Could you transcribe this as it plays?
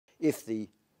if the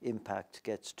impact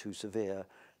gets too severe,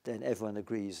 then everyone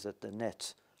agrees that the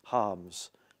net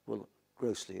harms will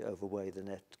grossly outweigh the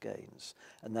net gains.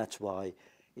 And that's why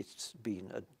it's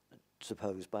been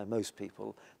supposed by most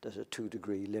people that a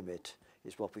 2-degree limit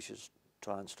is what we should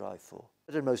try and strive for.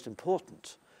 But the most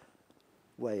important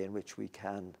way in which we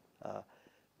can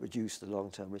reduce the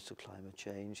long-term risk of climate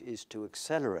change is to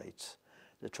accelerate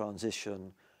the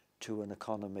transition to an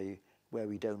economy where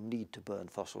we don't need to burn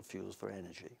fossil fuels for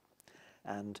energy.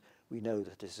 And we know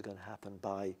that this is going to happen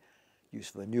by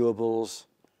use of renewables,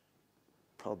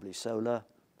 probably solar,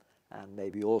 and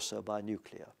maybe also by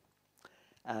nuclear.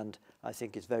 And I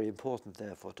think it's very important,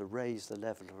 therefore, to raise the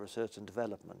level of research and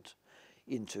development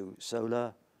into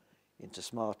solar, into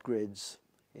smart grids,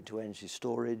 into energy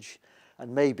storage,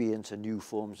 and maybe into new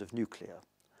forms of nuclear.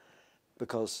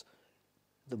 Because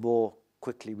the more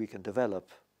quickly we can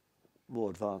develop more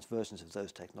advanced versions of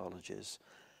those technologies,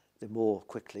 the more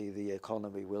quickly the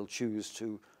economy will choose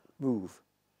to move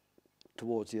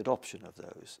towards the adoption of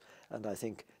those. And I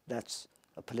think that's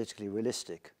a politically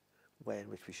realistic way in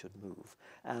which we should move.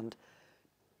 And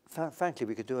frankly,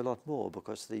 we could do a lot more,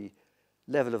 because the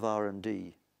level of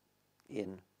R&D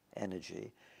in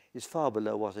energy is far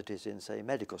below what it is in, say,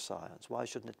 medical science. Why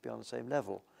shouldn't it be on the same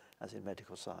level as in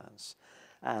medical science?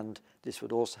 And this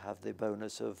would also have the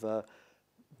bonus of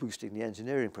boosting the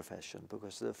engineering profession,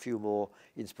 because there are a few more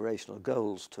inspirational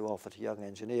goals to offer to young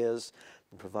engineers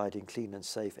than providing clean and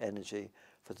safe energy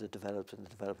for the developed and the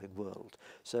developing world.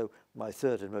 So my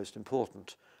third and most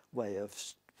important way of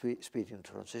speeding the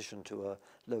transition to a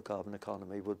low-carbon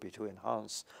economy would be to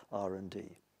enhance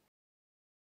R&D.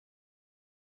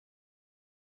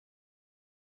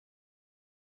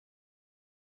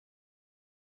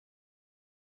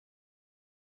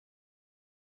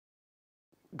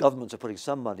 Governments are putting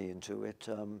some money into it,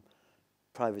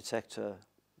 private sector,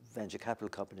 venture capital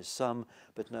companies some,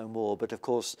 but no more. But of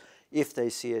course, if they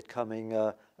see it coming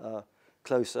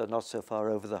closer, not so far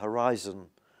over the horizon,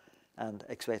 and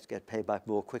expect to get payback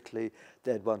more quickly,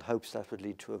 then one hopes that would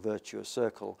lead to a virtuous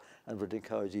circle and would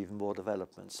encourage even more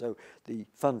development. So the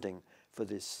funding for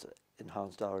this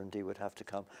enhanced R&D would have to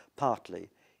come partly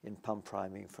in pump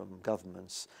priming from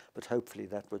governments, but hopefully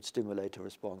that would stimulate a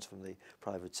response from the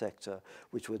private sector,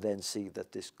 which would then see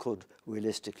that this could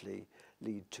realistically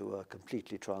lead to a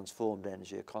completely transformed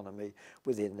energy economy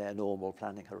within their normal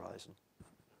planning horizon.